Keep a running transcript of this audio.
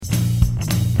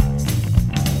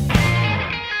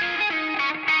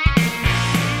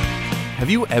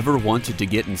you ever wanted to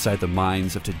get inside the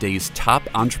minds of today's top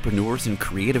entrepreneurs and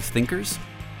creative thinkers?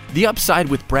 The Upside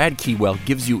with Brad Keywell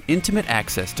gives you intimate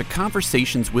access to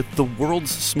conversations with the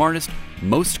world's smartest,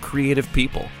 most creative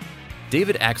people.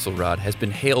 David Axelrod has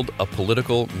been hailed a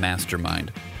political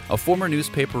mastermind. A former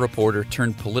newspaper reporter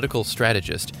turned political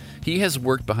strategist, he has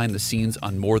worked behind the scenes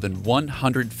on more than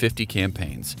 150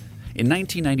 campaigns. In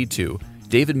 1992,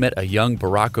 David met a young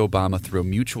Barack Obama through a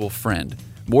mutual friend.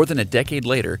 More than a decade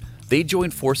later, they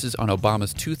joined forces on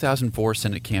Obama's 2004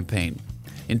 Senate campaign.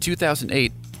 In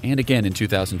 2008, and again in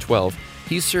 2012,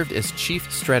 he served as chief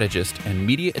strategist and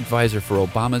media advisor for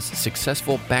Obama's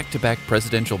successful back-to-back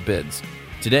presidential bids.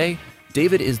 Today,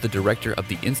 David is the director of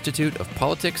the Institute of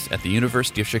Politics at the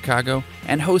University of Chicago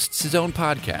and hosts his own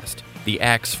podcast, The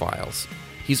Axe Files.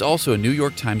 He's also a New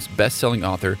York Times best-selling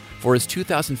author for his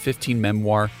 2015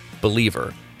 memoir,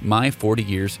 Believer, My 40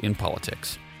 Years in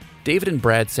Politics. David and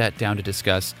Brad sat down to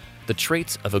discuss the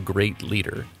traits of a great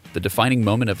leader, the defining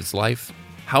moment of his life,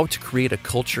 how to create a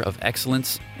culture of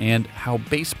excellence, and how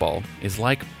baseball is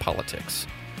like politics.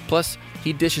 Plus,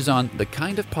 he dishes on the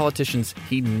kind of politicians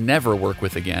he'd never work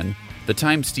with again, the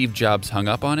time Steve Jobs hung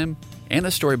up on him, and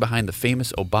the story behind the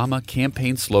famous Obama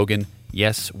campaign slogan,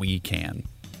 Yes, We Can.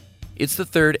 It's the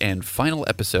third and final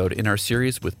episode in our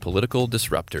series with political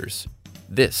disruptors.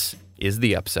 This is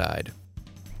The Upside.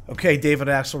 Okay, David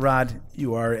Axelrod,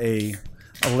 you are a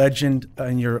legend,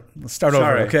 and let's start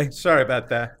over, okay? Sorry about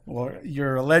that. Well,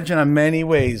 you're a legend in many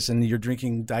ways, and you're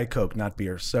drinking Diet Coke, not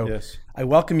beer. So yes. I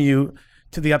welcome you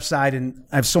to The Upside, and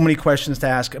I have so many questions to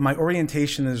ask. My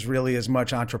orientation is really as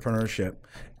much entrepreneurship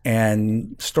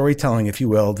and storytelling, if you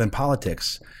will, than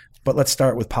politics. But let's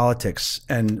start with politics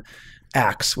and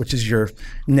Axe, which is your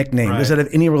nickname. Right. Does that have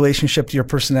any relationship to your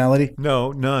personality?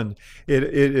 No, none. It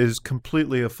is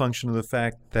completely a function of the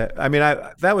fact that,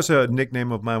 that was a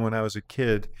nickname of mine when I was a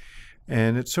kid,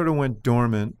 and it sort of went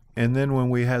dormant. And then when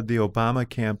we had the Obama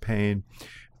campaign,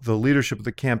 the leadership of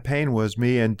the campaign was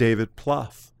me and David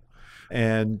Plouffe.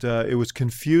 And it was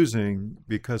confusing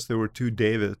because there were two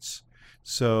Davids.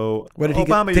 So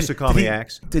Obama used to call me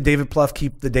Axe. Did David Plouffe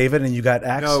keep the David and you got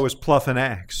Axe? No, it was Plouffe and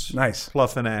Axe. Nice.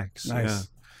 Plouffe and Axe. Nice.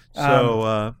 Yeah.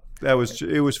 So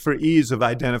it was for ease of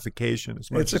identification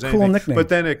as much as anything. It's a cool nickname. But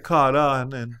then it caught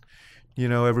on, and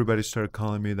everybody started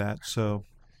calling me that. So,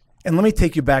 and let me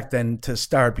take you back then to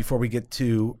start before we get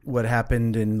to what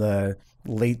happened in the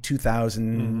late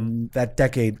 2000s, that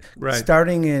decade. Right.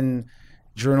 Starting in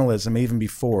journalism, even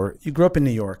before. You grew up in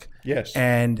New York. Yes.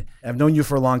 And I've known you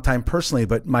for a long time personally,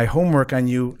 but my homework on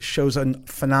you shows a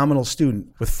phenomenal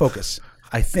student with focus,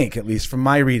 I think, at least from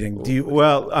my reading.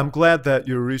 Well, I'm glad that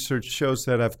your research shows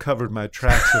that I've covered my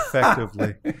tracks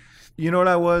effectively. You know what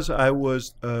I was? I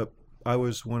was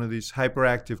one of these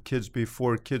hyperactive kids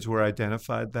before kids were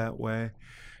identified that way.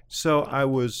 So I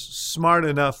was smart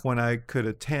enough when I could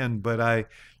attend, but I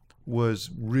was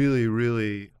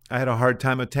I had a hard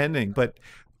time attending, but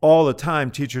all the time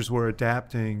teachers were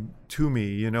adapting to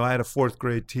me. I had a fourth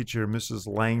grade teacher, Mrs.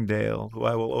 Langdale, who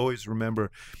I will always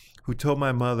remember, who told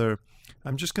my mother,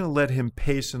 I'm just going to let him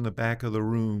pace in the back of the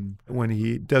room when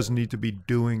he doesn't need to be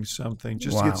doing something,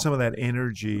 just to get some of that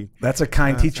energy. That's a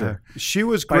kind teacher. She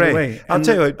was great. By the way, I'll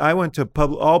tell you what, I went to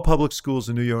all public schools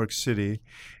in New York City,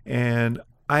 and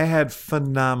I had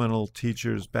phenomenal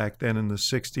teachers back then in the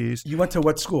 60s. You went to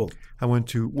what school? I went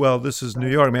to, this is New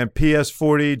York, man, PS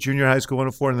 40, Junior High School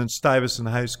 104, and then Stuyvesant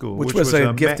High School. Which was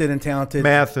a gifted and talented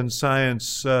math and science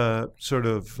sort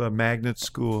of magnet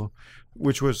school,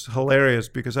 which was hilarious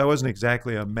because I wasn't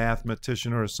exactly a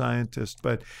mathematician or a scientist,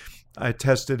 but I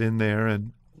tested in there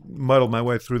and muddled my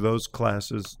way through those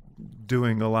classes,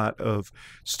 doing a lot of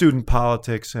student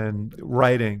politics and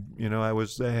writing. I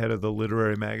was the head of the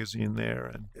literary magazine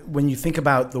there. And when you think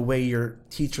about the way your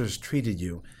teachers treated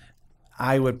you,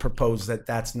 I would propose that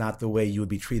that's not the way you would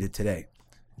be treated today.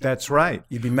 That's right.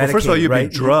 You'd be medicated, first of all, you'd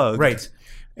right? be drugged. Right.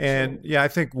 And I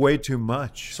think way too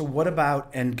much. So what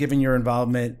about, and given your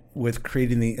involvement with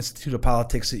creating the Institute of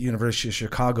Politics at University of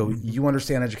Chicago, you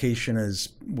understand education as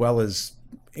well as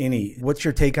any. What's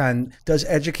your take on, does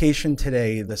education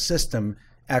today, the system,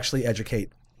 actually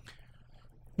educate?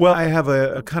 Well, I have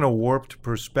a kind of warped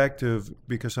perspective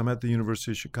because I'm at the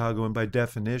University of Chicago, and by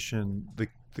definition,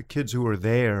 the kids who are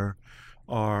there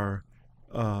are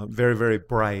very, very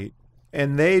bright,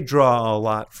 and they draw a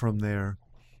lot from their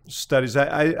studies.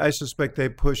 I suspect they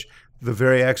push the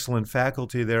very excellent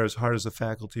faculty there as hard as the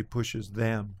faculty pushes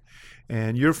them.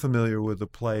 And you're familiar with the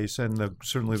place and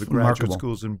certainly the graduate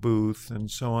schools in Booth and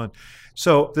so on.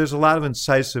 So there's a lot of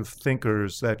incisive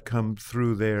thinkers that come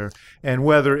through there. And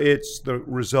whether it's the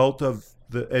result of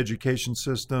the education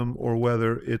system or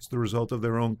whether it's the result of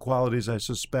their own qualities. I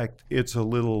suspect it's a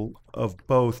little of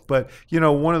both. But,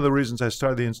 one of the reasons I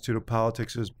started the Institute of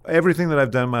Politics is everything that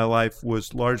I've done in my life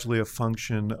was largely a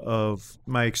function of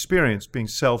my experience being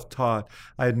self-taught.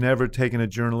 I had never taken a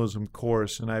journalism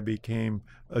course, and I became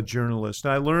a journalist.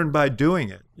 And I learned by doing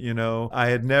it. I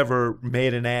had never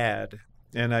made an ad,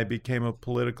 and I became a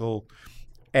political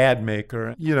ad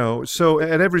maker. So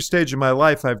at every stage of my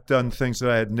life, I've done things that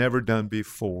I had never done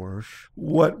before.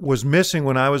 What was missing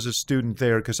when I was a student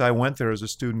there, because I went there as a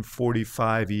student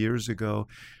 45 years ago,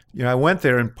 I went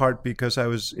there in part because I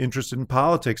was interested in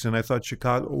politics, and I thought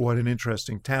Chicago, what an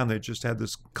interesting town. They just had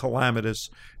this calamitous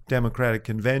Democratic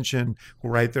convention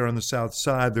right there on the South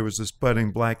Side. There was this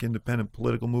budding black independent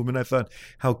political movement. I thought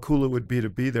how cool it would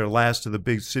be there, last of the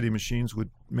big city machines with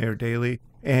Mayor Daley.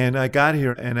 And I got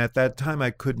here, and at that time,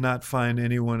 I could not find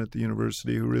anyone at the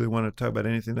university who really wanted to talk about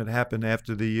anything that happened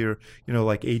after the year,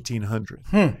 like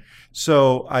 1800.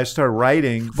 So I started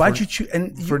writing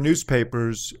for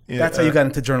newspapers. That's how you got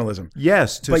into journalism?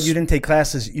 Yes. But you didn't take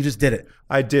classes. You just did it.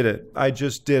 I did it. I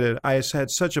just did it. I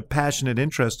had such a passionate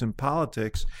interest in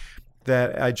politics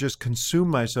that I just consumed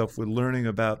myself with learning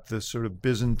about the sort of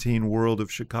Byzantine world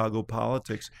of Chicago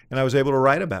politics, and I was able to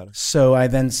write about it. So I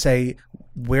then say,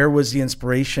 where was the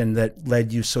inspiration that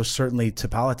led you so certainly to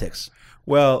politics?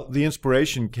 Well, the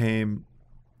inspiration came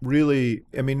really,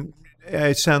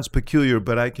 it sounds peculiar,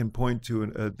 but I can point to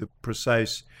the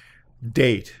precise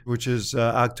date, which is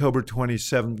October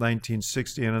 27th,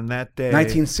 1960. And on that day...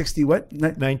 1960 what?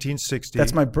 1960.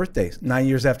 That's my birthday, 9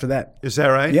 years after that. Is that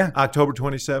right? Yeah. October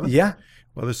 27th? Yeah.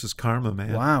 Well, this is karma,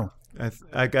 man. Wow.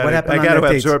 I got to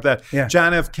absorb that. Yeah.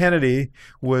 John F. Kennedy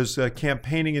was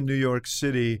campaigning in New York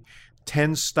City,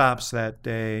 10 stops that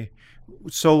day.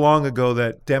 So long ago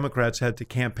that Democrats had to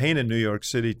campaign in New York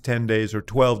City 10 days or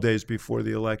 12 days before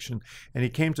the election. And he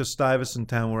came to Stuyvesant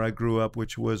Town, where I grew up,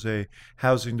 which was a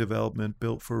housing development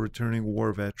built for returning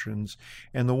war veterans.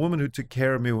 And the woman who took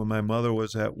care of me when my mother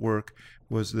was at work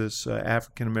was this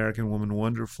African-American woman,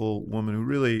 wonderful woman who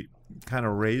really kind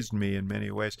of raised me in many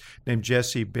ways, named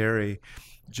Jessie Berry.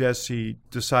 Jessie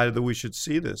decided that we should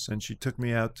see this, and she took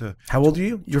me out to... How old are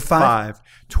you? You're 5?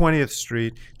 20th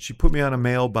Street. She put me on a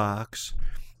mailbox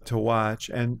to watch,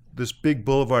 and this big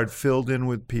boulevard filled in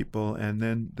with people, and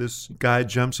then this guy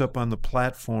jumps up on the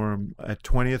platform at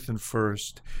 20th and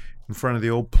 1st in front of the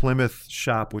old Plymouth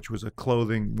shop, which was a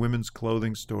women's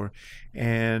clothing store,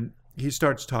 and he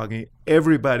starts talking.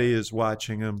 Everybody is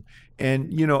watching him,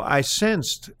 and, I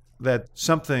sensed that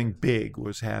something big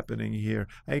was happening here.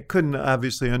 I couldn't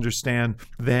obviously understand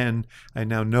then. I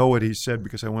now know what he said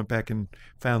because I went back and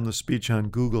found the speech on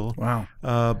Google. Wow.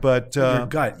 But your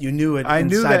gut, you knew it. I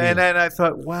knew that, and I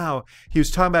thought, wow. He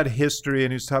was talking about history,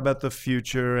 and he was talking about the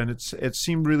future, and it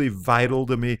seemed really vital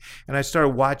to me. And I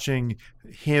started watching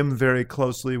him very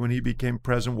closely when he became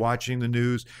president, watching the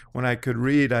news. When I could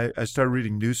read, I started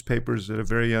reading newspapers at a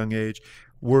very young age,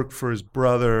 worked for his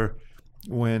brother.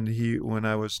 When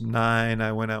I was 9,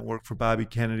 I went out and worked for Bobby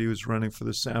Kennedy, who was running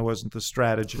for I wasn't the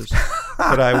strategist,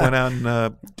 but I went out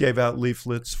and gave out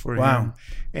leaflets for him,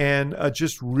 and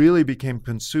just really became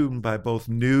consumed by both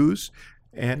news.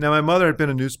 And now my mother had been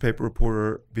a newspaper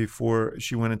reporter before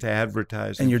she went into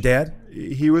advertising. And your dad?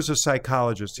 He was a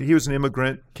psychologist. He was an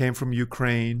immigrant, came from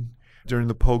Ukraine during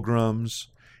the pogroms,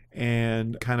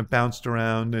 and kind of bounced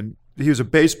around, and he was a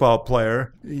baseball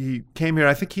player. He came here.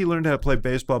 I think he learned how to play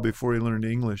baseball before he learned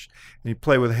English. And he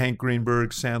played with Hank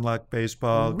Greenberg, Sandlot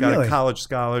baseball, got a college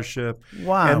scholarship.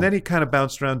 Wow. And then he kind of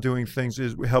bounced around doing things,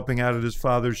 helping out at his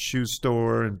father's shoe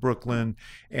store in Brooklyn.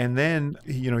 And then,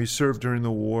 he served during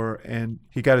the war, and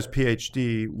he got his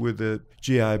PhD with the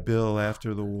GI Bill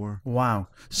after the war. Wow.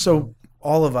 So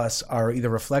all of us are either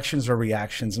reflections or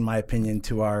reactions, in my opinion,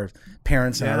 to our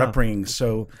parents and our upbringing.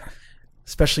 So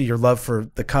especially your love for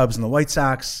the Cubs and the White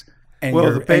Sox. And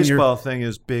the baseball thing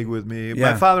is big with me.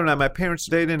 Yeah. My father and my parents,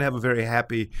 they didn't have a very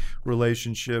happy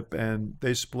relationship, and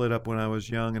they split up when I was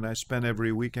young, and I spent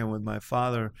every weekend with my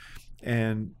father,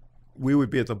 and we would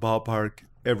be at the ballpark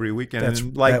every weekend.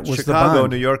 And like Chicago,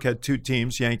 New York had 2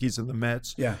 teams, Yankees and the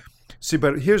Mets. Yeah. See,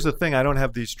 but here's the thing. I don't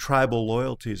have these tribal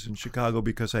loyalties in Chicago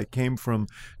because I came from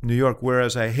New York,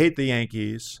 whereas I hate the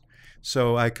Yankees.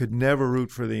 So I could never root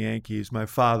for the Yankees. My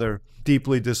father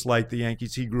deeply disliked the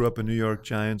Yankees. He grew up a New York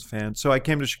Giants fan. So I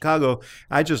came to Chicago.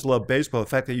 I just love baseball. The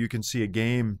fact that you can see a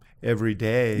game every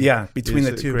day between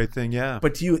the two. A great thing, yeah.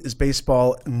 But to you, is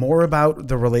baseball more about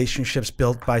the relationships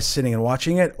built by sitting and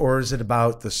watching it, or is it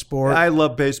about the sport? I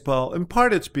love baseball. In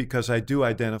part, it's because I do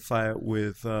identify it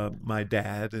with my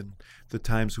dad and the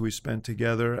times we spent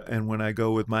together. And when I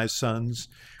go with my sons,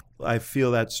 I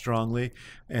feel that strongly.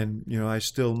 And, I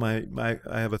still, I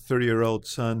have a 30-year-old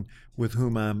son with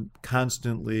whom I'm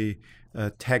constantly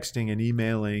texting and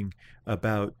emailing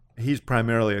about. He's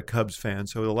primarily a Cubs fan,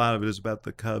 so a lot of it is about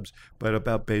the Cubs, but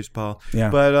about baseball. Yeah.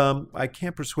 But I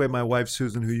can't persuade my wife,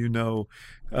 Susan, who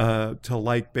to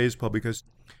like baseball, because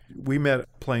we met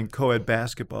playing co-ed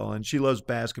basketball, and she loves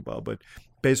basketball, but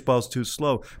baseball's too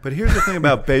slow. But here's the thing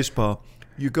about baseball.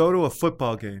 You go to a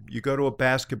football game, you go to a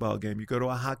basketball game, you go to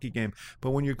a hockey game,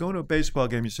 but when you're going to a baseball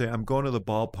game, you say, I'm going to the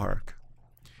ballpark.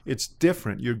 It's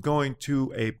different. You're going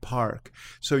to a park.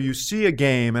 So you see a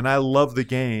game, and I love the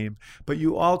game, but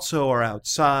you also are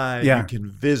outside. Yeah. You can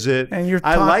visit. And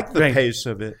I like the pace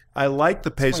of it. I like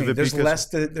the pace of it because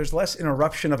there's less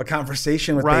interruption of a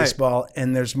conversation with baseball,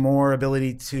 and there's more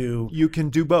ability to... You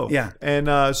can do both. Yeah.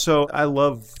 And so I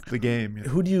love the game.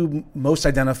 Who do you most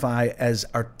identify as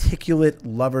articulate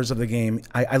lovers of the game?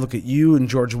 I look at you and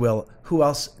George Will. Who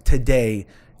else today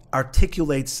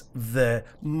articulates the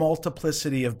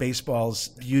multiplicity of baseball's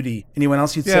beauty? Anyone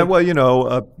else you'd say? Yeah,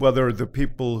 well, whether the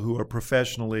people who are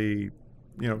professionally,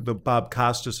 the Bob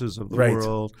Costases of the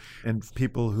world, and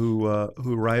people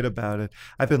who write about it.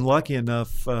 I've been lucky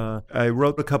enough. I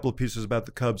wrote a couple of pieces about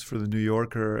the Cubs for the New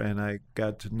Yorker, and I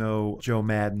got to know Joe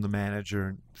Madden, the manager,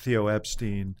 and Theo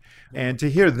Epstein, and to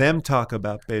hear them talk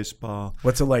about baseball.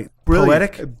 What's it like?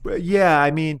 Brilliant. Poetic? Yeah, I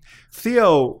mean,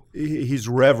 Theo, he's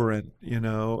reverent,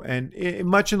 and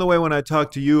much in the way when I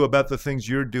talk to you about the things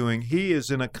you're doing, he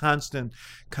is in a constant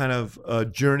kind of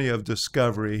journey of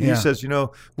discovery. He says,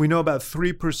 we know about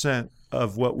 3%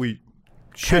 of what we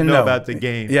should know about the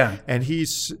game. Yeah. And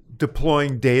he's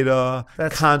deploying data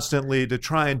constantly to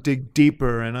try and dig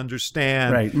deeper and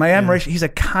understand. Right. My admiration, he's a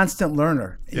constant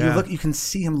learner. Yeah. You can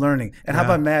see him learning. And how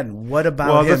about Madden? What about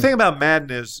him? Well, the thing about Madden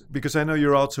is, because I know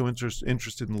you're also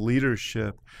interested in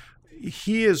leadership,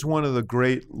 he is one of the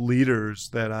great leaders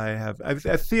that I have.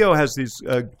 Theo has these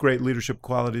great leadership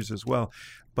qualities as well.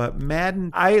 But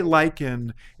Madden, I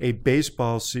liken a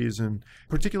baseball season,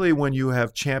 particularly when you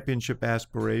have championship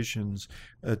aspirations,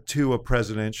 to a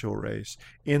presidential race,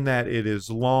 in that it is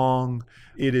long.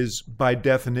 It is, by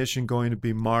definition, going to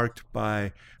be marked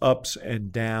by ups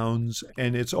and downs.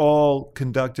 And it's all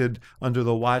conducted under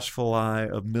the watchful eye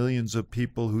of millions of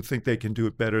people who think they can do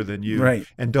it better than you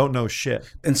and don't know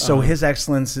shit. And so his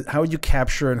excellence, how would you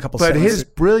capture in a couple sentences? But his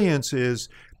brilliance is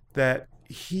that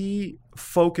he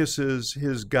focuses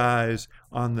his guys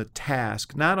on the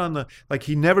task, not on the,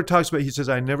 he never talks about, he says,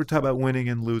 I never talk about winning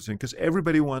and losing, because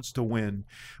everybody wants to win,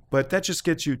 but that just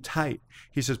gets you tight.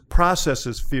 He says, process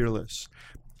is fearless.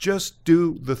 Just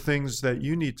do the things that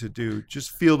you need to do.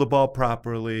 Just feel the ball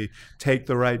properly, take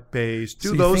the right base,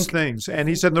 do those things. And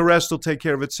he said the rest will take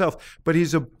care of itself. But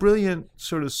he's a brilliant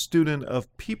sort of student of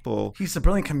people. He's a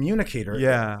brilliant communicator.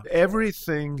 Yeah.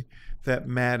 Everything that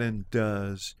Madden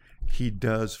does, he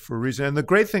does for a reason. And the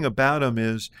great thing about him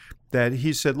is that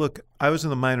he said, look, I was in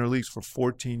the minor leagues for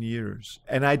 14 years,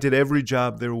 and I did every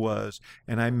job there was,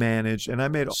 and I managed, and I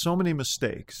made so many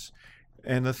mistakes.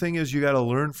 And the thing is, you got to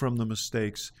learn from the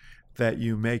mistakes that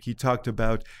you make. He talked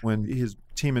about when his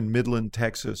team in Midland,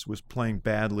 Texas was playing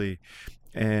badly,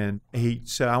 and he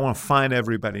said, I want to fine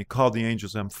everybody. He called the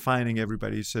Angels, I'm fining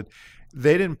everybody. He said,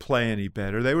 they didn't play any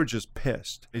better. They were just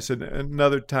pissed. He said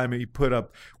another time he put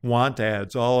up want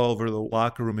ads all over the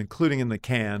locker room, including in the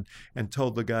can, and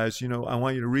told the guys, I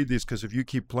want you to read these, because if you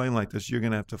keep playing like this, you're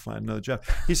going to have to find another job.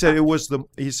 He said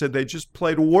he said they just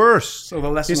played worse. So the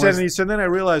lesson he said, then I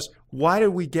realized, why did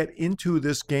we get into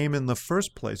this game in the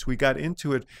first place? We got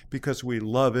into it because we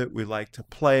love it. We like to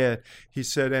play it. He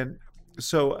said, and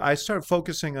so I started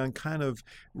focusing on kind of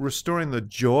restoring the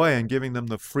joy and giving them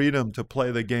the freedom to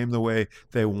play the game the way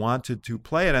they wanted to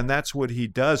play it. And that's what he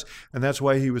does. And that's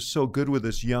why he was so good with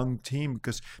this young team,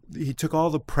 because he took all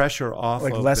the pressure off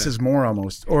of less them. is more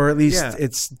almost. Or at least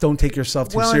it's don't take yourself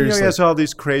too seriously. He has all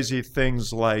these crazy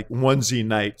things like onesie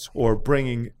nights, or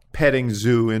bringing petting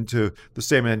zoo into the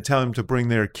stadium and telling them to bring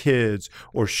their kids,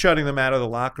 or shutting them out of the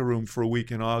locker room for a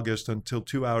week in August until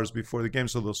 2 hours before the game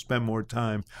so they'll spend more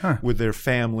time with their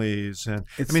families. And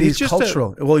he's just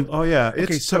cultural.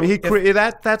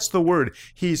 That's the word.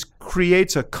 He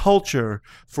creates a culture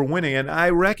for winning. And I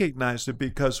recognized it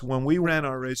because when we ran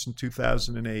our race in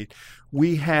 2008,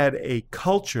 we had a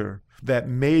culture that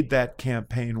made that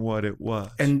campaign what it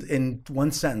was. And in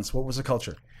one sentence, what was the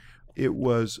culture? It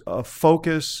was a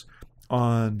focus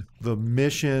on the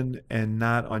mission and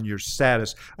not on your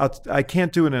status. I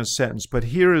can't do it in a sentence, but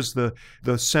here is the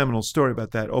seminal story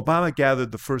about that. Obama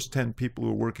gathered the first 10 people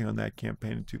who were working on that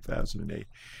campaign in 2008,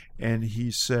 and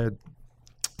he said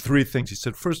 3 things. He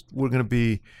said, first, we're going to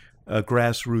be a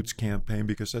grassroots campaign,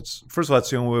 because that's, first of all, that's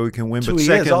the only way we can win. That's but who he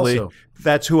is secondly, also.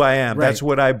 that's who I am. Right. That's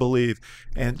what I believe.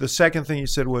 And the second thing he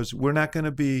said was, we're not going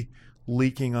to be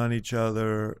leaking on each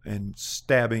other and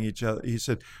stabbing each other. He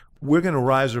said, we're going to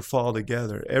rise or fall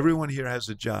together. Everyone here has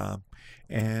a job,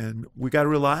 and we got to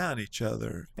rely on each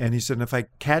other. And he said, and if I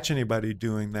catch anybody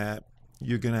doing that,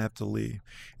 you're going to have to leave.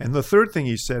 And the third thing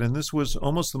he said, and this was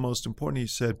almost the most important, he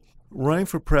said, running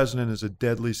for president is a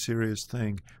deadly serious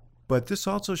thing, but this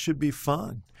also should be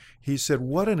fun. He said,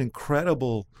 what an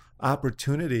incredible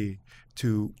opportunity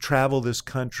to travel this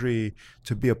country,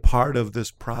 to be a part of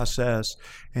this process.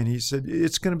 And he said,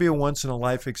 it's going to be a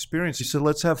once-in-a-life experience. He said,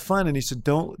 let's have fun. And he said,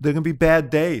 there are going to be bad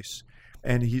days.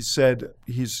 And he said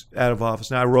he's out of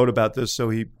office. Now, I wrote about this, so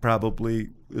he probably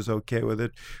is okay with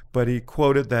it. But he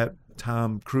quoted that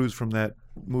Tom Cruise from that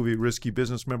movie Risky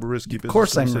Business. Remember Risky Business? Of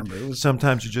course I Said, remember.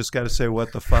 sometimes you just got to say,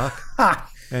 what the fuck?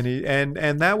 And he and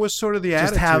that was sort of the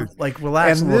Just attitude. have, like,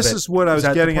 relax a And little this bit. is what I was that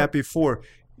the getting point? at before.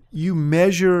 You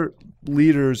measure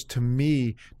leaders, to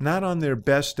me, not on their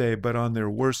best day, but on their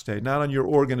worst day. Not on your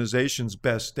organization's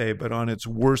best day, but on its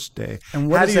worst day. And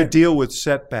what How is do you that- deal with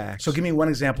setbacks? So give me one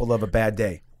example of a bad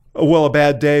day. Well, a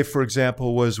bad day, for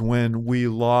example, was when we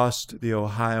lost the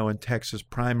Ohio and Texas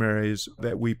primaries,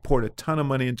 that we poured a ton of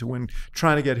money into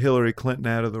trying to get Hillary Clinton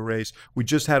out of the race. We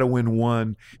just had to win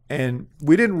one. And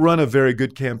we didn't run a very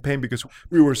good campaign because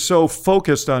we were so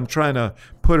focused on trying to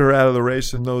put her out of the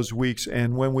race in those weeks.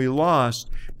 And when we lost,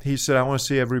 he said, I want to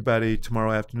see everybody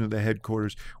tomorrow afternoon at the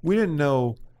headquarters. We didn't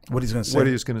know What he's going to say. what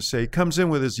he was going to say. He comes in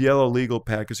with his yellow legal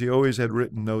pad, because he always had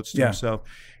written notes to himself.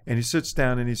 And he sits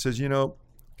down and he says,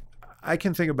 I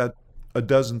can think about a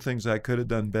dozen things I could have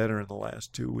done better in the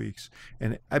last 2 weeks.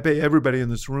 And I bet everybody in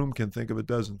this room can think of a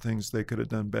dozen things they could have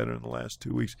done better in the last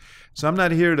 2 weeks. So I'm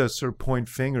not here to sort of point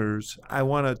fingers. I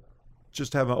want to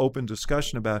just have an open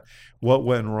discussion about what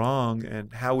went wrong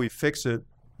and how we fix it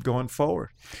going forward.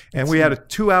 And we had a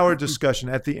 2-hour discussion.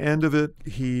 At the end of it,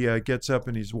 he gets up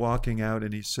and he's walking out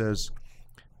and he says,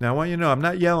 now I want you to know, I'm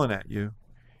not yelling at you.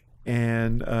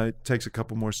 And takes a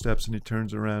couple more steps and he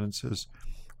turns around and says,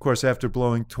 of course, after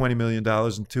blowing $20 million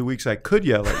in 2 weeks, I could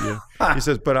yell at you. He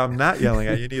says, but I'm not yelling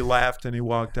at you. And he laughed and he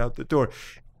walked out the door.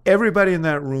 Everybody in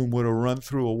that room would have run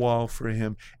through a wall for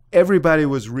him. Everybody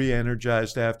was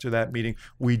re-energized after that meeting.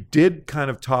 We did kind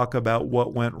of talk about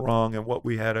what went wrong and what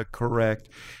we had to correct.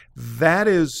 That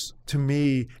is, to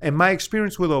me, and my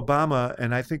experience with Obama,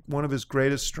 and I think one of his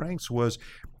greatest strengths was,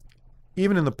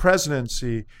 even in the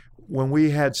presidency, when we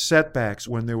had setbacks,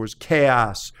 when there was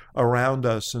chaos around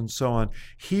us and so on,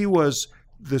 he was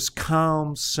this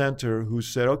calm center who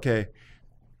said, okay,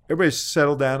 everybody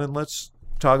settle down and let's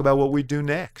talk about what we do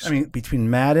next. I mean, between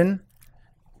Madden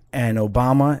and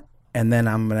Obama, and then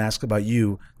I'm going to ask about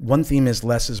you, one theme is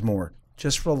less is more.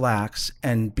 Just relax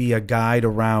and be a guide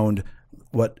around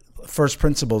what first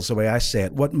principles, the way I say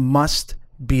it, what must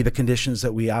be the conditions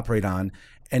that we operate on.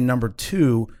 And number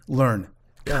two, learn.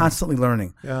 Constantly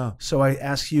learning. Yeah. So I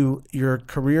ask you, your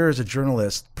career as a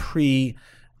journalist,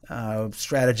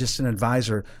 strategist and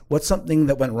advisor, what's something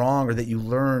that went wrong or that you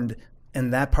learned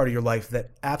in that part of your life that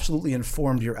absolutely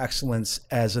informed your excellence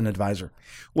as an advisor?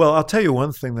 Well, I'll tell you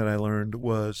one thing that I learned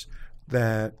was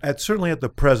that certainly at the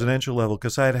presidential level,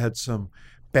 because I had had some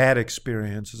bad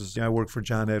experiences. I worked for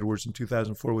John Edwards in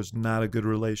 2004. It was not a good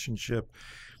relationship.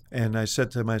 And I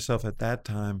said to myself at that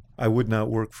time, I would not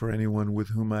work for anyone with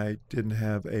whom I didn't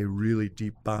have a really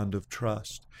deep bond of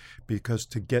trust, because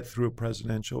to get through a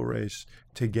presidential race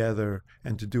together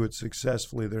and to do it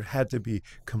successfully, there had to be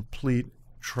complete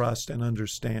trust and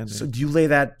understanding. So do you lay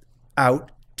that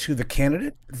out to the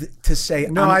candidate to say,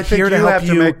 No, I'm I think here to you help have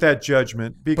to make that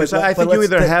judgment, because I think you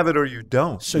either have it or you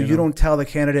don't. So you don't tell the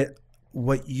candidate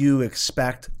what you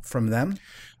expect from them?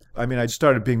 I mean, I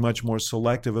started being much more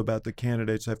selective about the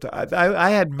candidates. I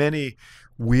had many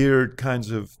weird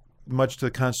kinds of, much to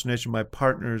the consternation of my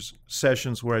partner's,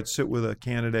 sessions where I'd sit with a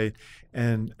candidate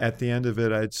and at the end of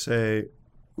it, I'd say,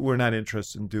 we're not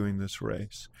interested in doing this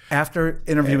race. After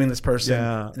interviewing this person,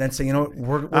 and then say, you know,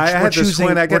 we're choosing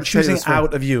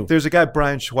out of you. There's a guy,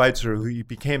 Brian Schweitzer, who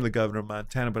became the governor of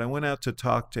Montana, but I went out to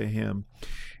talk to him.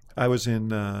 I was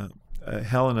in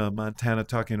Helena, Montana,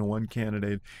 talking to one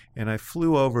candidate, and I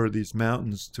flew over these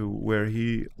mountains to where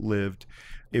he lived.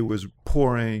 It was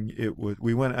pouring.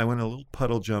 I went a little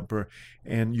puddle jumper,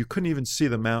 and you couldn't even see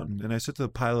the mountain. And I said to the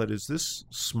pilot, "Is this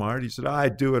smart?" He said, "I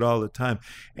do it all the time."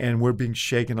 And we're being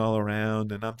shaken all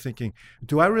around, and I'm thinking,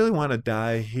 do I really want to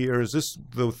die here? Is this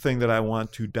the thing that I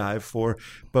want to die for?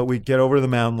 But we get over the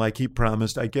mountain like he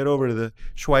promised. I get over to the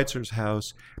Schweitzer's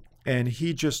house, and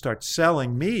he just starts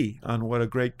selling me on what a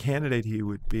great candidate he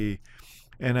would be.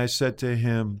 And I said to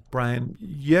him, Brian,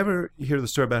 you ever hear the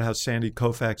story about how Sandy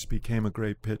Koufax became a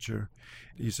great pitcher?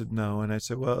 He said, no. And I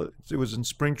said, well, it was in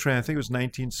spring training. I think it was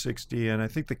 1960. And I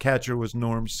think the catcher was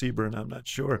Norm Seaburn. I'm not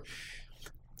sure.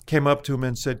 Came up to him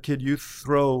and said, kid, you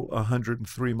throw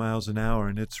 103 miles an hour,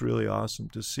 and it's really awesome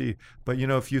to see. But,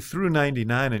 if you threw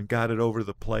 99 and got it over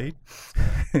the plate,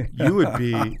 you would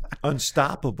be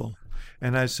unstoppable.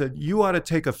 And I said, you ought to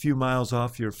take a few miles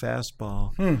off your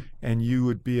fastball, and you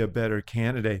would be a better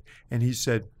candidate. And he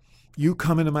said, you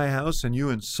come into my house and you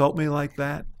insult me like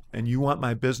that, and you want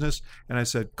my business? And I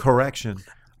said, correction.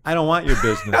 I don't want your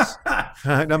business.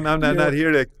 I'm not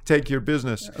here to take your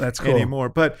business anymore.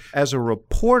 But as a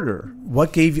reporter,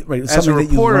 what gave you as a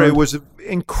reporter, it was an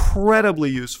incredibly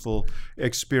useful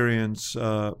experience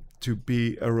to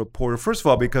be a reporter. First of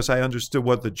all, because I understood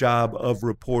what the job of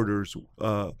reporters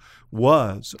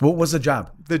was. What was the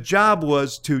job? The job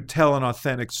was to tell an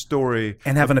authentic story.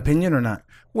 And have an opinion or not?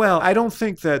 Well, I don't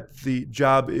think that the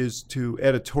job is to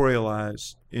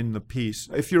editorialize in the piece.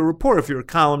 If you're a reporter, if you're a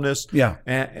columnist,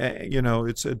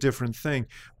 it's a different thing.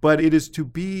 But it is to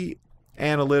be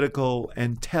analytical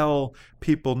and tell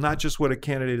people not just what a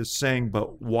candidate is saying,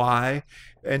 but why,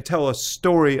 and tell a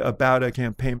story about a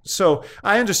campaign. So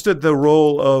I understood the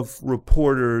role of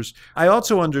reporters. I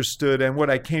also understood, and what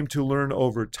I came to learn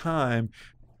over time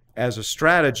as a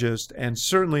strategist, and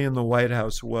certainly in the White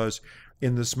House, was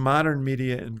in this modern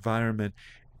media environment,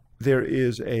 there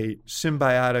is a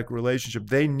symbiotic relationship.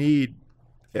 They need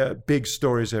big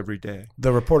stories every day.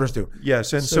 The reporters do.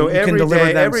 Yes, and so every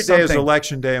day is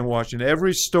election day in Washington.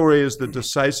 Every story is the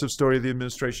decisive story of the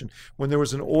administration. When there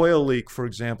was an oil leak, for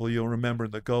example, you'll remember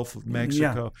in the Gulf of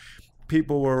Mexico,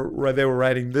 people were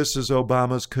writing, this is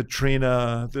Obama's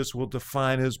Katrina, this will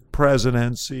define his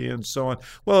presidency, and so on.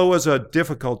 Well, it was a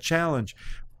difficult challenge,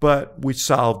 but we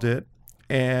solved it.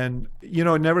 And,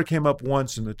 it never came up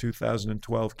once in the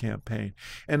 2012 campaign.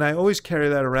 And I always carry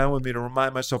that around with me to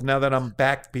remind myself, now that I'm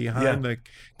back behind the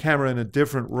camera in a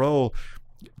different role,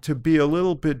 to be a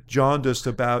little bit jaundiced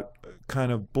about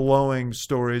kind of blowing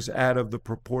stories out of the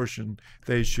proportion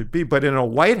they should be. But in a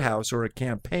White House or a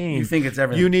campaign, you think it's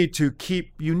everything. You need to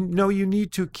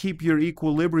keep your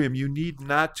equilibrium. You need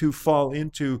not to fall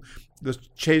into the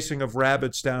chasing of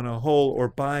rabbits down a hole or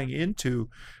buying into.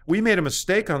 We made a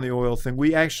mistake on the oil thing.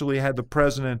 We actually had the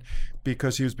president,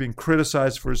 because he was being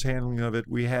criticized for his handling of it,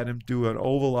 we had him do an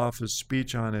Oval Office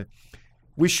speech on it.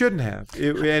 We shouldn't have.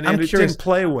 It didn't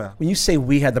play well. When you say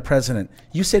we had the president,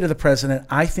 you say to the president,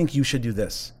 I think you should do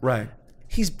this. Right.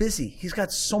 He's busy. He's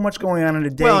got so much going on in a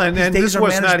day. Well, and this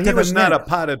was not, he was not a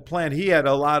potted plant. He had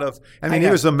a lot of, he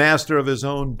was a master of his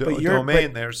own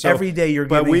domain there. So every day you're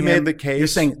giving him, made the case. You're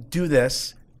saying, do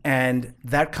this, and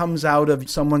that comes out of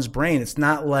someone's brain. It's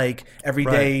not like every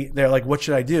day they're like, what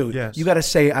should I do? Yes. You got to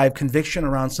say, I have conviction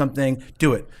around something,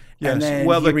 do it. Yes. And then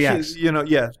well, he reacts.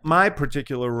 My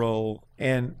particular role,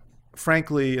 and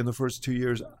frankly, in the first 2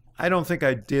 years, I don't think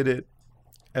I did it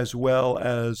as well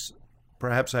as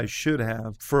perhaps I should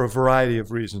have, for a variety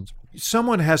of reasons.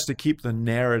 Someone has to keep the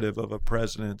narrative of a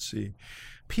presidency.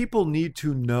 People need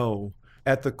to know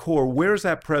at the core, where's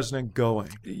that president going?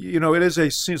 It is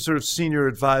a sort of senior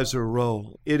advisor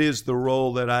role. It is the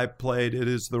role that I played. It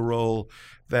is the role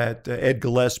that Ed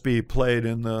Gillespie played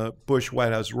in the Bush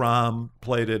White House. Rahm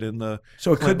played it in the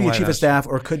So it could be a chief of staff,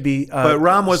 or it could be... but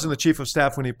Rahm wasn't the chief of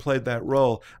staff when he played that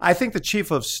role. I think the chief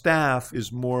of staff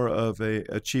is more of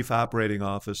a chief operating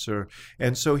officer.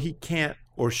 And so he can't,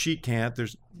 or she can't,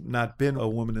 there's not been a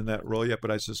woman in that role yet, but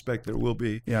I suspect there will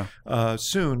be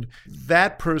soon.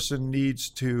 That person needs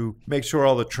to make sure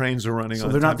all the trains are running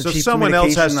on time. So someone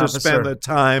else has to spend the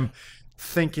time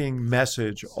thinking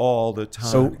message all the time.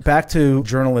 So back to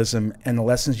journalism and the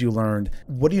lessons you learned.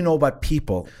 What do you know about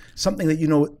people? Something that you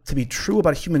know to be true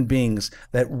about human beings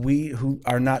that we who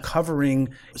are not covering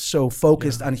so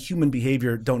focused on human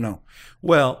behavior don't know.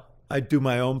 Well, I do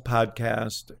my own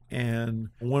podcast, and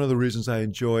one of the reasons I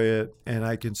enjoy it, and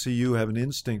I can see you have an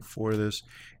instinct for this,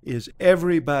 is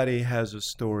everybody has a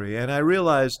story. And I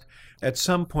realized at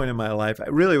some point in my life,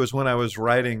 it was when I was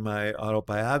writing my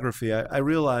autobiography, I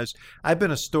realized I've been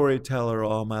a storyteller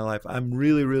all my life. I'm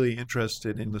really, really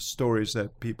interested in the stories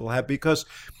that people have, because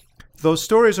those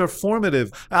stories are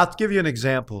formative. I'll give you an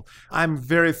example. I'm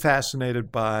very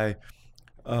fascinated by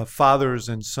fathers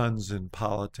and sons in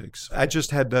politics. I just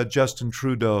had Justin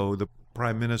Trudeau, the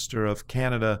Prime Minister of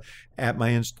Canada, at my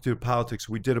Institute of Politics.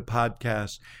 We did a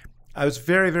podcast. I was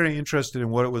very, very interested in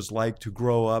what it was like to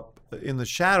grow up in the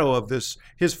shadow of this.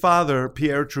 His father,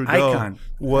 Pierre Trudeau,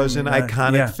 was an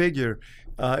iconic figure.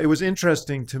 It was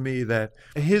interesting to me that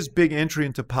his big entry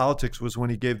into politics was when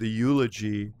he gave the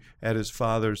eulogy at his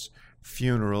father's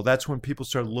funeral. That's when people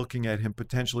started looking at him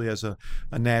potentially as a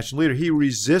national leader. He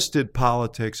resisted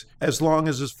politics as long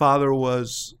as his father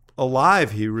was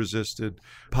alive. He resisted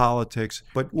politics.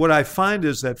 But what I find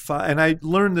is that, and I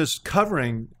learned this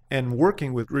covering and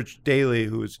working with Rich Daley,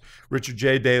 who is Richard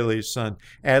J. Daley's son,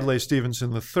 Adlai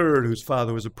Stevenson III, whose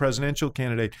father was a presidential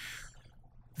candidate.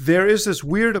 There is this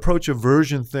weird approach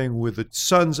aversion thing with the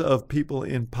sons of people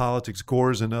in politics.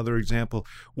 Gore's another example,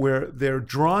 where they're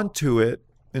drawn to it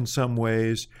in some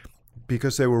ways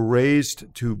because they were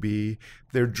raised to be.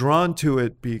 They're drawn to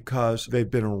it because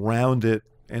they've been around it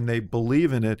and they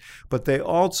believe in it, but they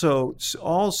also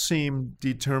all seem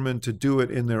determined to do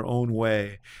it in their own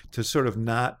way, to sort of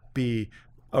not be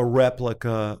a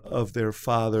replica of their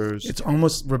fathers. It's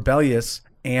almost rebellious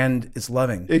and it's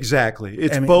loving. Exactly.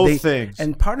 It's both things.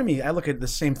 And part of me, I look at the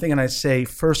same thing and I say,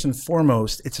 first and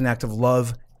foremost, it's an act of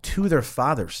love to their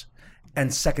fathers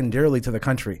and secondarily to the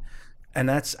country. And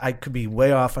that's, I could be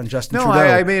way off on Justin Trudeau.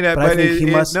 I mean, but I think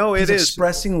he's is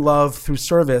expressing love through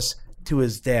service to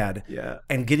his dad,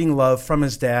 and getting love from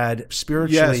his dad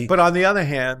spiritually. Yes, but on the other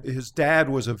hand, his dad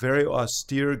was a very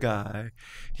austere guy.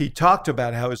 He talked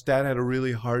about how his dad had a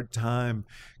really hard time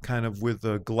kind of with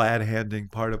the glad-handing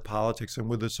part of politics and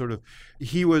with the sort of,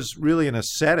 he was really an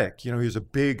ascetic. You know, he was a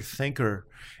big thinker.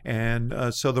 And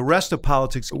so the rest of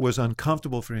politics was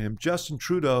uncomfortable for him. Justin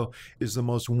Trudeau is the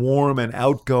most warm and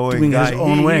outgoing doing guy. His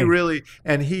own way. He really,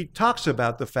 and he talks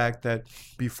about the fact that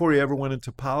before he ever went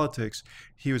into politics,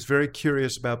 he was very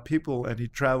curious about people, and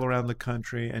he'd travel around the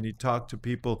country and he'd talk to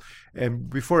people, and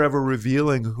before ever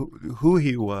revealing who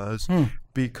he was,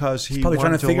 because he probably wanted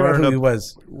trying to figure out who he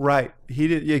was. Right. He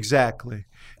did, exactly.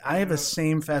 I have the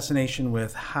same fascination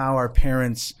with how our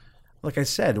parents, like I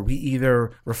said, we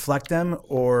either reflect them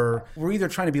or we're either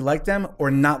trying to be like them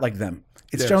or not like them.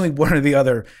 It's generally one or the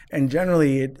other. And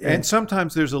generally... and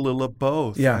sometimes there's a little of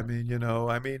both. Yeah. I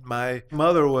mean, my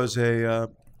mother was a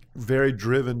very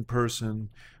driven person.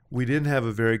 We didn't have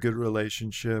a very good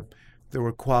relationship. There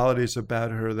were qualities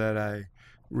about her that I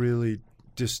really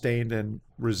disdained and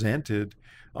resented.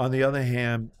 On the other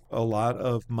hand, a lot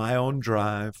of my own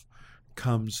drive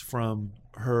comes from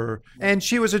her. And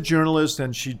she was a journalist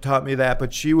and she taught me that,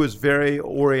 but she was very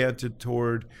oriented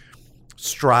toward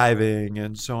striving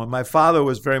and so on. My father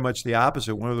was very much the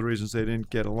opposite. One of the reasons they didn't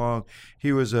get along,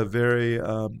 he was a very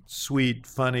sweet,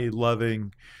 funny,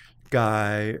 loving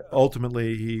guy.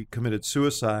 Ultimately, he committed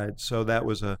suicide, so that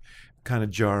was a kind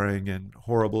of jarring and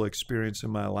horrible experience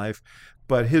in my life.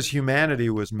 But his humanity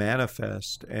was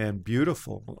manifest and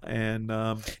beautiful. And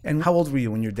how old were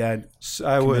you when your dad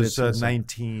I was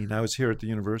 19. I was here at the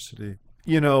university.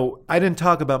 You know, I didn't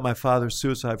talk about my father's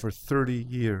suicide for 30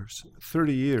 years.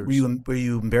 30 years. Were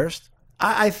you embarrassed?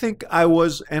 I think I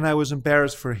was, and I was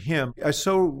embarrassed for him. I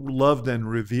so loved and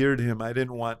revered him. I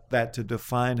didn't want that to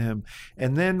define him.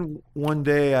 And then one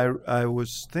day I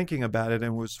was thinking about it,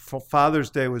 and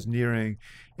Father's Day was nearing,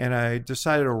 and I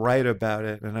decided to write about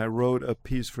it. And I wrote a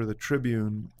piece for the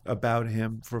Tribune about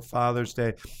him for Father's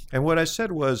Day. And what I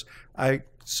said was, I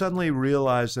suddenly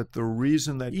realized that the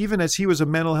reason that even as he was a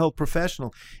mental health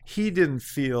professional, he didn't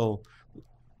feel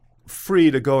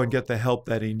free to go and get the help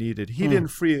that he needed. He didn't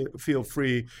feel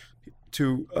free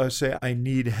to say, I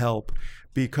need help.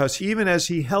 Because even as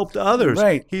he helped others,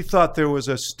 he thought there was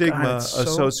a stigma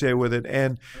associated with it.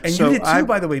 And so you did too,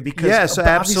 by the way, because yes,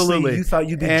 absolutely. You thought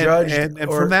you'd be judged. And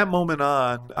from that moment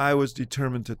on, I was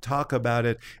determined to talk about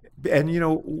it. And, you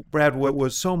know, Brad, what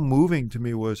was so moving to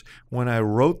me was when I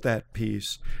wrote that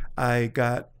piece, I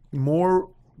got more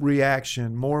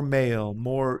reaction, more mail,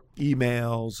 more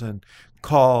emails and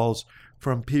calls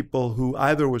from people who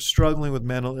either were struggling with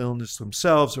mental illness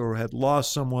themselves or had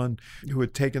lost someone who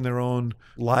had taken their own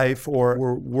life or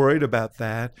were worried about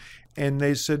that. And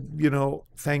they said, you know,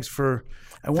 thanks for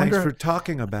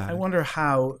talking about it. I wonder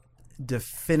how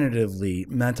definitively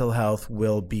mental health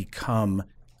will become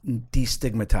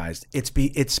destigmatized.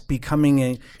 It's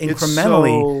becoming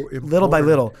incrementally, little by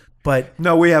little. But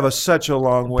no, we have such a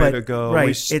long way to go. Right.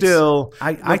 We still,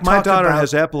 my daughter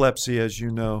has epilepsy, as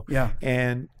you know. Yeah.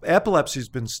 And epilepsy's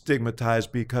been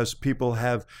stigmatized because people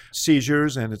have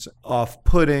seizures and it's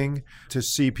off-putting to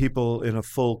see people in a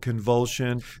full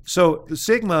convulsion. So the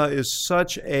stigma is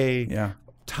such a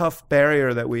tough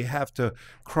barrier that we have to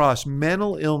cross.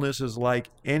 Mental illness is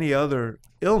like any other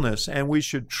illness, and we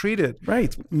should treat it.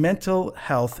 Right. Mental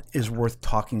health is worth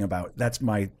talking about. That's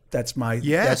my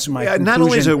conclusion. Not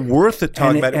only is it worth to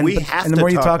talk about it, we have to talk about it. And the more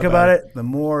you talk about it, the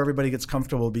more everybody gets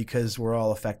comfortable because we're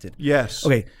all affected. Yes.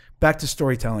 Okay, back to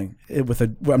storytelling.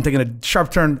 I'm taking a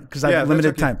sharp turn because I have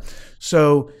limited time.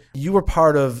 So you were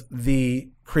part of the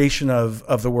creation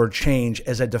of the word change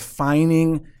as a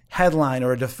defining headline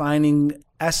or a defining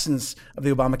essence of the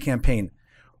Obama campaign,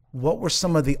 what were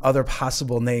some of the other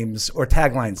possible names or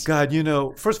taglines? God,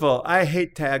 first of all, I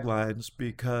hate taglines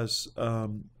because,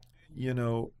 to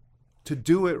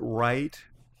do it right,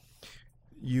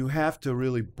 you have to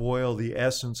really boil the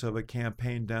essence of a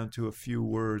campaign down to a few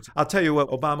words. I'll tell you what,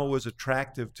 Obama was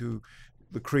attractive to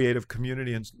the creative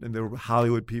community and the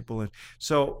Hollywood people. And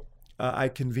so I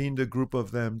convened a group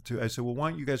of them I said, well, why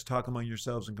don't you guys talk among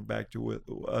yourselves and come back to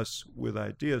us with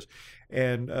ideas?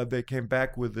 And they came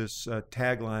back with this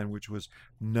tagline, which was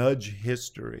nudge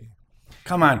history.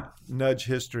 Come on. Nudge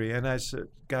history. And I said,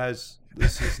 guys,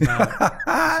 this is not.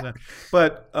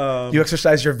 But you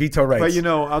exercise your veto rights. But,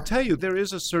 I'll tell you, there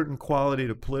is a certain quality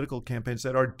to political campaigns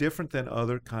that are different than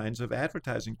other kinds of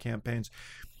advertising campaigns.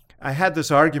 I had this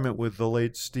argument with the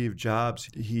late Steve Jobs.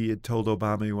 He had told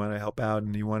Obama he wanted to help out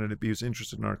and he was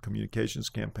interested in our communications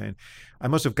campaign. I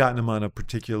must have gotten him on a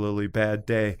particularly bad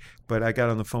day, but I got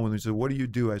on the phone with him and he said, what do you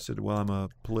do? I said, well, I'm a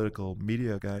political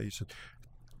media guy. He said,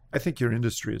 I think your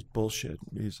industry is bullshit.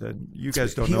 He said, you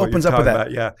guys don't know what you're talking about.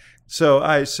 Yeah. So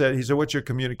he said, what's your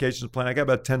communications plan? I got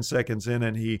about 10 seconds in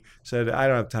and he said, I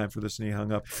don't have time for this. And he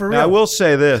hung up. For real? Now, I will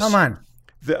say this. Come on.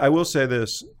 I will say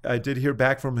this. I did hear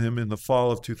back from him in the fall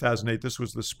of 2008. This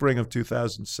was the spring of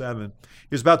 2007. He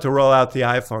was about to roll out the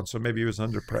iPhone, so maybe he was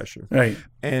under pressure. Right.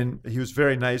 And he was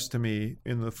very nice to me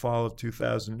in the fall of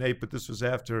 2008, but this was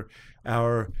after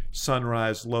our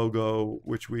Sunrise logo,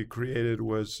 which we created,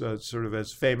 was sort of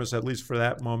as famous, at least for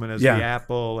that moment, as the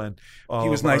Apple. And he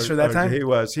was nicer that time? He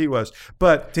was.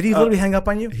 But did he literally hang up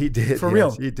on you? He did. For real?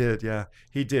 He did, yeah.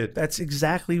 He did. That's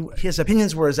exactly, his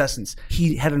opinions were his essence.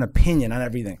 He had an opinion on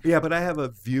everything. Yeah, but I have a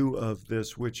view of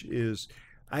this, which is,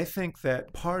 I think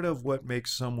that part of what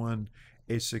makes someone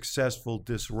a successful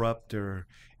disruptor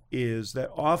is that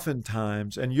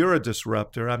oftentimes, and you're a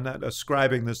disruptor, I'm not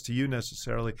ascribing this to you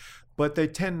necessarily, but they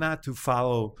tend not to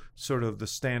follow sort of the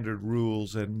standard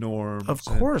rules and norms. Of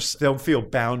course. They don't feel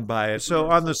bound by it. So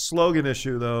on the slogan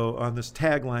issue, though, on this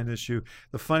tagline issue,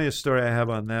 the funniest story I have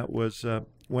on that was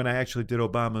when I actually did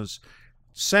Obama's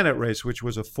Senate race, which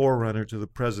was a forerunner to the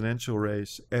presidential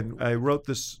race. And I wrote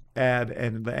this ad,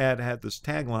 and the ad had this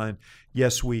tagline,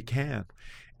 "Yes, we can."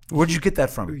 Where did you get that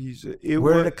from?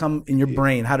 Where did it come in your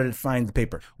brain? How did it find the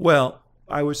paper? Well,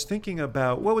 I was thinking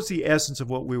about what was the essence of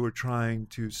what we were trying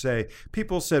to say.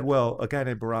 People said, well, a guy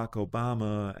named Barack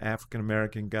Obama,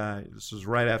 African-American guy, this was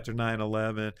right after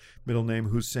 9/11, middle name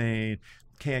Hussein,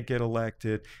 can't get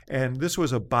elected. And this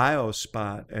was a bio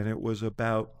spot, and it was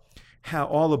about how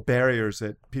all the barriers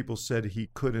that people said he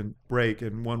couldn't break,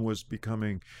 and one was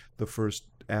becoming the first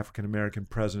African-American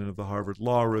president of the Harvard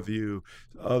Law Review.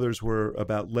 Others were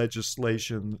about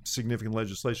legislation, significant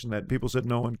legislation that people said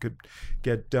no one could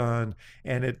get done.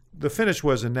 And the finish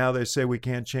was, and now they say we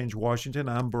can't change Washington.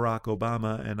 I'm Barack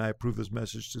Obama, and I approve this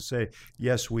message to say,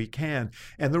 yes, we can.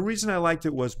 And the reason I liked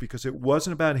it was because it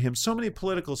wasn't about him. So many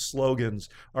political slogans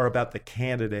are about the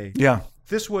candidate. Yeah.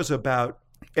 This was about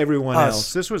everyone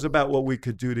else. This was about what we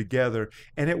could do together.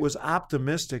 And it was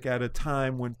optimistic at a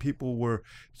time when people were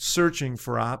searching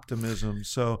for optimism.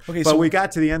 So we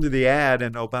got to the end of the ad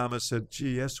and Obama said,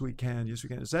 gee, yes, we can. Yes, we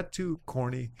can. Is that too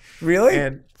corny? Really?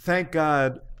 And thank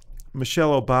God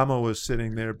Michelle Obama was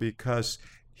sitting there because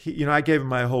I gave him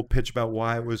my whole pitch about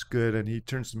why it was good. And he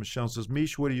turns to Michelle and says,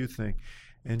 Mish, what do you think?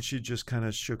 And she just kind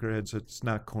of shook her head and said, it's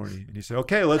not corny. And he said,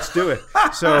 okay, let's do it.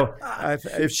 So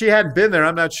if she hadn't been there,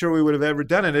 I'm not sure we would have ever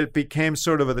done it. It became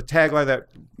sort of the tagline that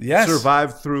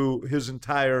survived through his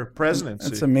entire presidency.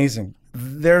 That's amazing.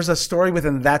 There's a story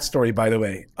within that story, by the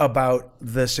way, about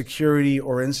the security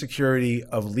or insecurity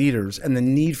of leaders and the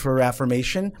need for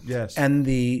affirmation and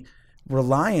the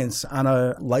reliance on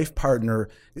a life partner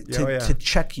to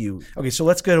check you. Okay, so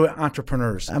let's go to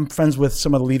entrepreneurs. I'm friends with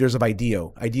some of the leaders of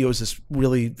IDEO. IDEO is this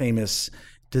really famous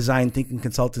design thinking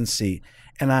consultancy.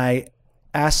 And I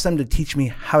asked them to teach me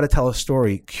how to tell a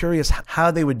story, curious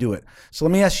how they would do it. So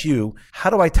let me ask you, how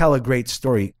do I tell a great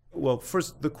story? Well,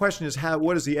 first, the question is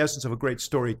what is the essence of a great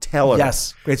storyteller?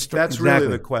 Yes, great story. That's really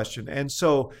the question. And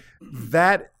so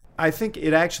that, I think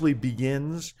it actually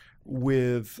begins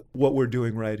with what we're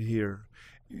doing right here.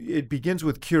 It begins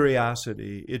with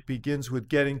curiosity. It begins with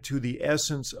getting to the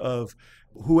essence of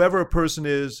whoever a person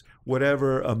is,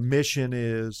 whatever a mission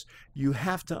is. You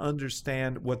have to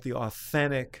understand what the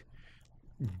authentic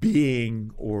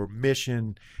being or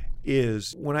mission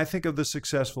is. When I think of the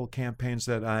successful campaigns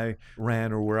that I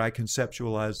ran or where I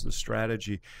conceptualized the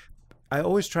strategy, I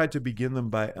always tried to begin them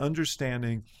by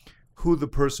understanding who the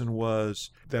person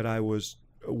was that I was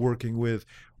working with.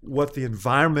 what the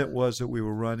environment was that we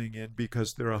were running in,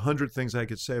 because there are 100 things I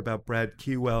could say about Brad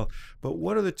Keywell, but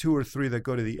what are the 2 or 3 that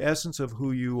go to the essence of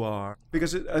who you are?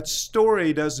 Because a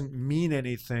story doesn't mean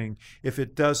anything if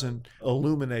it doesn't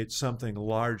illuminate something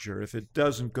larger, if it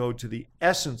doesn't go to the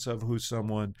essence of who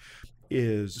someone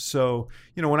is. So,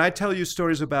 when I tell you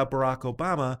stories about Barack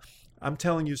Obama, I'm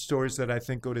telling you stories that I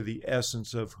think go to the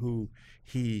essence of who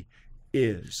he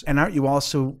is. And aren't you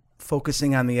also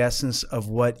focusing on the essence of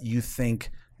what you think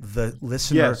the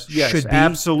listener should be?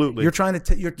 Absolutely. You're trying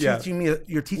to you're teaching me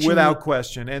without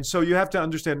question. And so you have to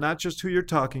understand not just who you're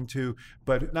talking to,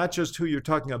 but not just who you're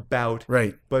talking about,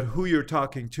 right, but who you're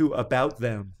talking to about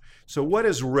them. So what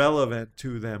is relevant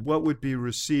to them? What would be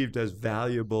received as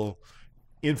valuable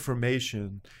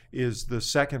information is the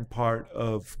second part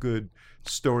of good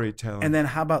storytelling. And then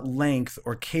how about length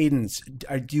or cadence?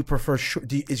 Do you prefer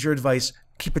is your advice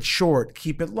keep it short,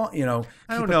 keep it long,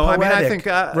 I don't know. Poetic, I think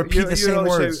repeat the same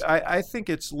words. I think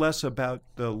it's less about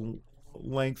the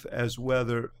length as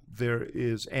whether there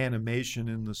is animation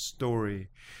in the story.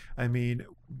 I mean,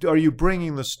 are you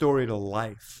bringing the story to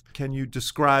life? Can you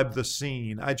describe the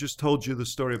scene? I just told you the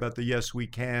story about the Yes We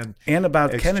Can and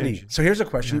about exchange. Kennedy. So here's a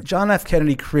question. Yeah. John F.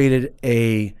 Kennedy created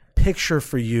a picture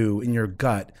for you in your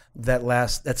gut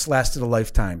that's lasted a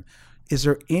lifetime. Is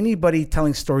there anybody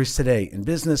telling stories today in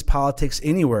business, politics,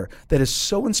 anywhere that is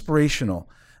so inspirational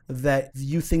that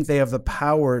you think they have the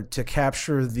power to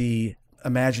capture the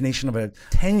imagination of a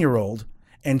 10-year-old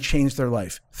and change their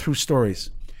life through stories?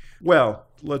 Well,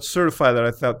 let's certify that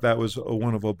I thought that was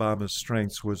one of Obama's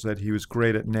strengths, was that he was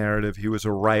great at narrative. He was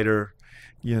a writer.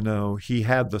 He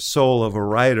had the soul of a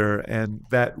writer, and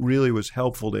that really was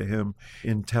helpful to him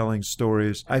in telling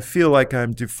stories. I feel like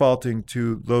I'm defaulting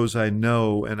to those I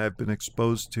know and I've been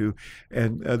exposed to.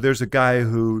 And there's a guy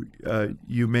who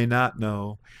you may not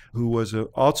know, who was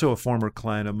also a former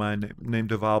client of mine named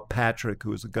Deval Patrick,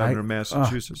 who was the governor of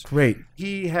Massachusetts. Great.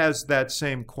 He has that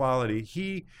same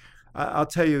quality. I'll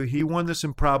tell you, he won this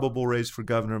improbable race for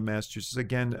governor of Massachusetts.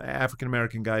 Again,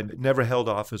 African-American guy, never held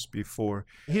office before.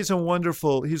 He's a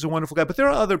wonderful guy. But there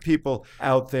are other people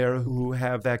out there who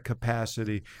have that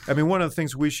capacity. I mean, one of the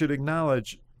things we should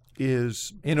acknowledge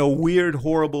is, in a weird,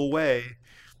 horrible way,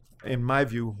 in my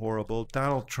view, horrible,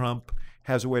 Donald Trump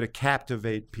has a way to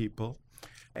captivate people.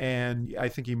 And I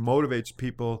think he motivates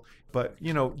people, but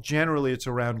generally it's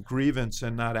around grievance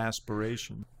and not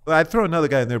aspiration. I'd throw another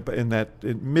guy in there,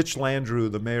 Mitch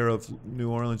Landrieu, the mayor of New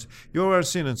Orleans. You ever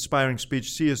see an inspiring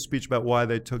speech? See his speech about why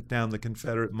they took down the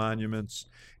Confederate monuments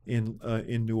in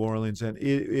New Orleans, and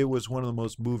it was one of the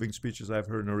most moving speeches I've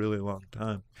heard in a really long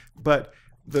time. But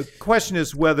the question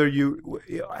is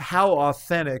how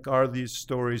authentic are these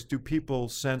stories? Do people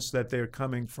sense that they're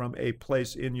coming from a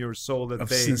place in your soul that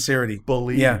they sincerity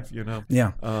believe?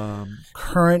 Yeah.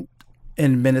 Current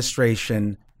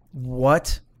administration,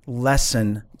 what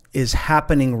lesson is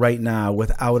happening right now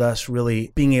without us really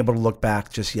being able to look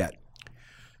back just yet?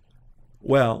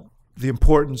 Well, the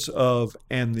importance of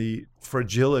and the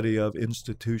fragility of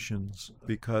institutions,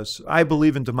 because I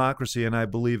believe in democracy, and I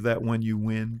believe that when you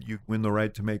win the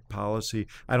right to make policy.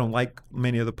 I don't like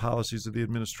many of the policies of the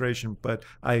administration, but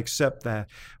I accept that.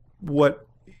 What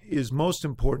is most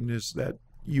important is that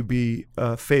you be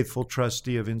a faithful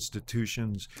trustee of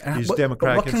institutions, these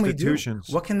democratic institutions.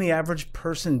 What can the average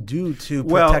person do to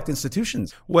protect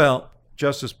institutions? Well,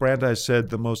 Justice Brandeis said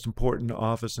the most important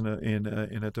office in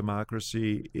a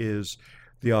democracy is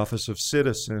the office of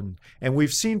citizen. And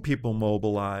we've seen people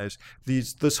mobilize.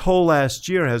 This whole last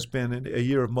year has been a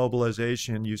year of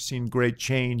mobilization. You've seen great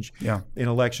change in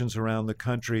elections around the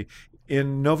country.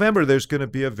 In November, there's going to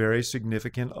be a very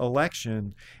significant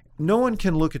election. No one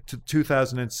can look at the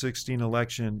 2016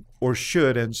 election, or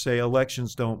should, and say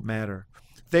elections don't matter.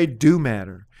 They do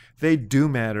matter. They do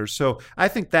matter. So I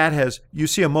think you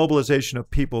see a mobilization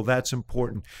of people. That's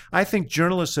important. I think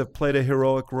journalists have played a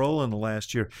heroic role in the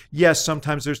last year. Yes,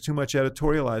 sometimes there's too much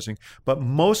editorializing, but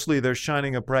mostly they're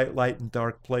shining a bright light in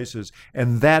dark places.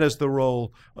 And that is the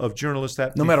role of journalists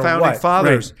that the founding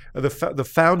fathers, the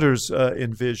founders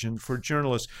envisioned for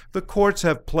journalists. The courts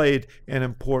have played an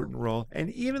important role. And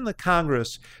even the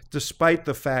Congress, despite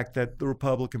the fact that the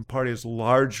Republican Party is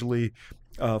largely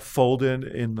folded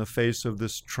in the face of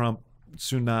this Trump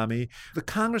tsunami, the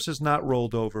Congress has not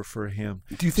rolled over for him.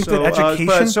 Do you think that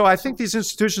education? So I think these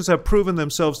institutions have proven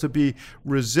themselves to be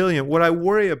resilient. What I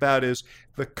worry about is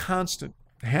the constant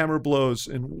hammer blows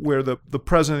where the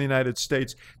President of the United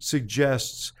States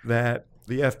suggests that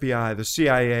the FBI, the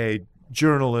CIA,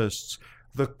 journalists,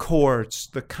 the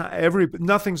courts,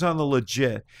 nothing's on the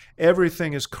legit.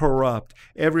 Everything is corrupt.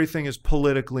 Everything is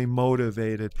politically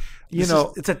motivated.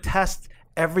 It's a test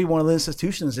every one of the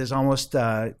institutions is almost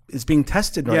is being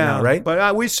tested right now, right?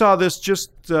 But we saw this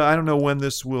just, I don't know when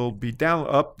this will be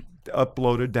downloaded,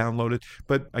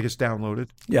 but I guess downloaded.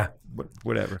 Yeah.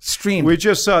 Whatever. Streamed. We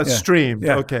just saw it streamed.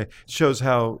 Yeah. Okay. Shows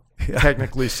how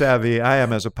technically savvy I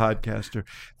am as a podcaster.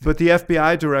 But the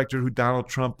FBI director who Donald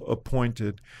Trump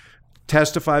appointed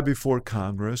testified before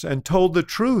Congress and told the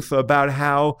truth about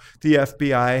how the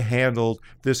FBI handled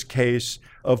this case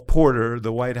of Porter,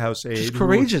 the White House aide. She's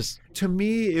courageous. To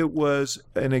me, it was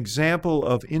an example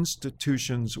of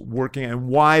institutions working and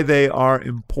why they are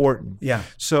important. Yeah.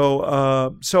 So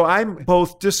I'm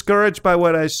both discouraged by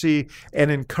what I see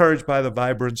and encouraged by the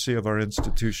vibrancy of our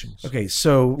institutions. Okay,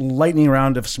 so lightning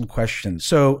round of some questions.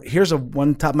 So here's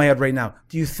one top of my head right now.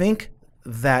 Do you think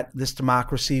that this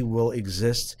democracy will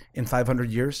exist in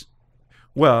 500 years?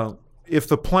 Well, if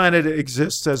the planet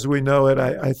exists as we know it,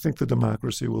 I think the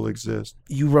democracy will exist.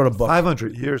 You wrote a book.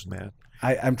 500 years, man.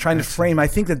 I'm trying to frame. I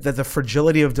think that the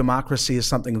fragility of democracy is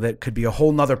something that could be a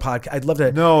whole nother podcast. I'd love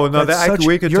to.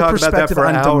 We could talk about that for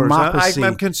hours.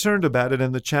 I'm concerned about it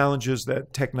and the challenges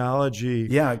that technology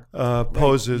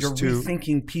poses You're to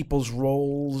rethinking people's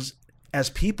roles as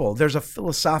people. There's a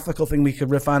philosophical thing we could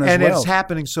riff on as well. And it's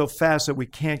happening so fast that we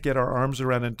can't get our arms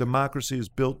around it. Democracy is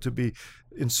built to be,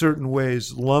 in certain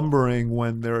ways, lumbering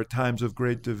when there are times of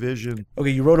great division. Okay,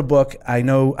 you wrote a book. I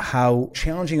know how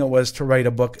challenging it was to write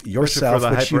a book yourself,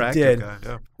 which you did. Guy,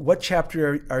 yeah. What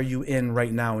chapter are you in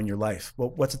right now in your life?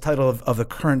 What's the title of the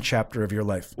current chapter of your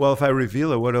life? Well, if I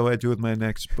reveal it, what do I do with my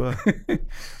next book?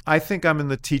 I think I'm in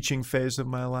the teaching phase of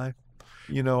my life.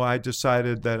 You know, I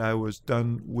decided that I was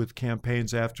done with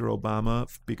campaigns after Obama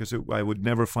because I would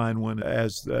never find one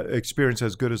experience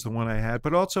as good as the one I had,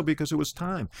 but also because it was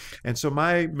time. And so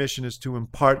my mission is to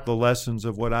impart the lessons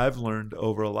of what I've learned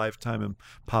over a lifetime in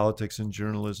politics and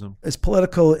journalism. Is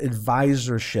political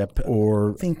advisorship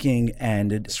or thinking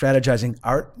and strategizing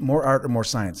more art or more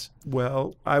science?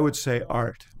 Well, I would say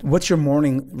art. What's your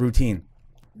morning routine?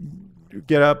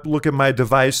 Get up, look at my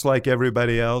device like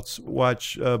everybody else,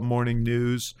 watch morning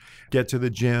news, get to the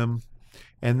gym,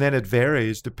 and then it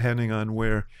varies depending on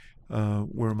where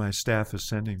my staff is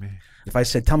sending me. If I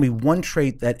said, tell me one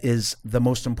trait that is the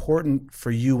most important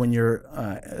for you when you're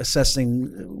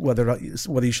assessing whether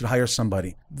you should hire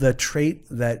somebody, the trait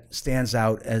that stands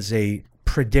out as a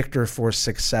predictor for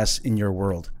success in your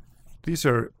world. These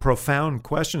are profound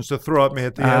questions to throw at me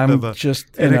at the end of an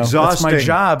exhausting. That's my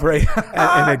job, right?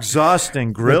 An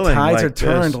exhausting grilling. The tides like are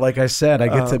turned, this. Like I said. I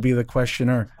get to be the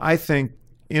questioner. I think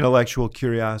intellectual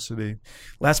curiosity.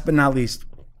 Last but not least,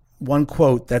 one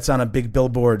quote that's on a big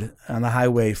billboard on the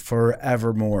highway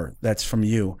forevermore. That's from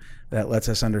you. That lets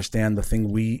us understand the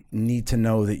thing we need to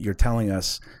know that you're telling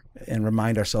us and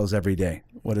remind ourselves every day.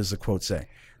 What does the quote say?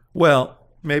 Well,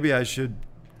 maybe I should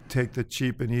take the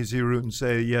cheap and easy route and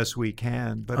say, yes, we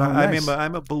can. But nice.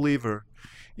 I'm a believer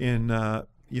in, I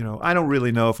don't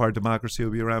really know if our democracy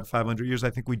will be around 500 years.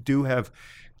 I think we do have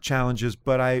challenges,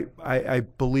 but I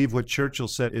believe what Churchill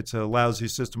said, it's a lousy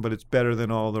system, but it's better than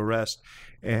all the rest.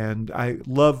 And I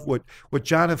love what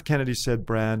John F. Kennedy said,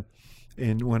 Brad,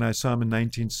 when I saw him in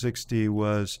 1960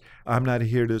 was, I'm not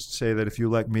here to say that if you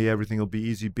elect me, everything will be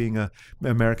easy. Being an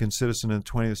American citizen in the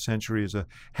 20th century is a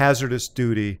hazardous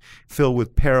duty filled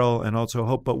with peril and also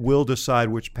hope, but we'll decide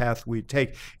which path we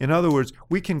take. In other words,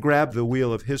 we can grab the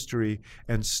wheel of history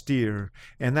and steer,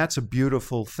 and that's a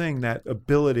beautiful thing, that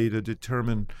ability to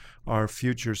determine our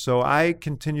future. So I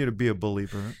continue to be a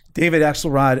believer. David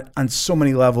Axelrod, on so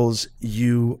many levels,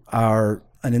 you are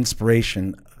an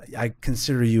inspiration. I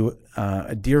consider you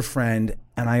a dear friend,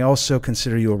 and I also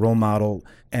consider you a role model.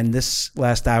 And this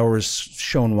last hour has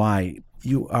shown why.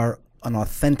 You are an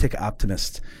authentic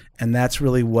optimist. And that's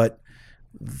really what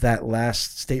that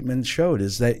last statement showed,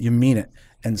 is that you mean it.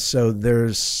 And so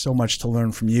there's so much to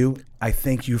learn from you. I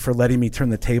thank you for letting me turn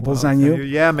the tables on you.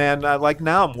 Yeah, man. Like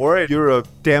now I'm worried. You're a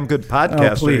damn good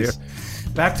podcaster. Oh, please.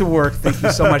 Here. Back to work. Thank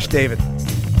you so much, David.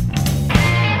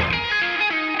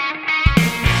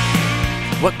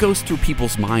 What goes through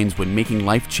people's minds when making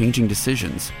life-changing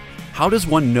decisions? How does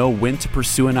one know when to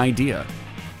pursue an idea?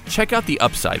 Check out The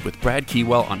Upside with Brad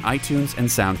Keywell on iTunes and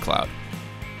SoundCloud.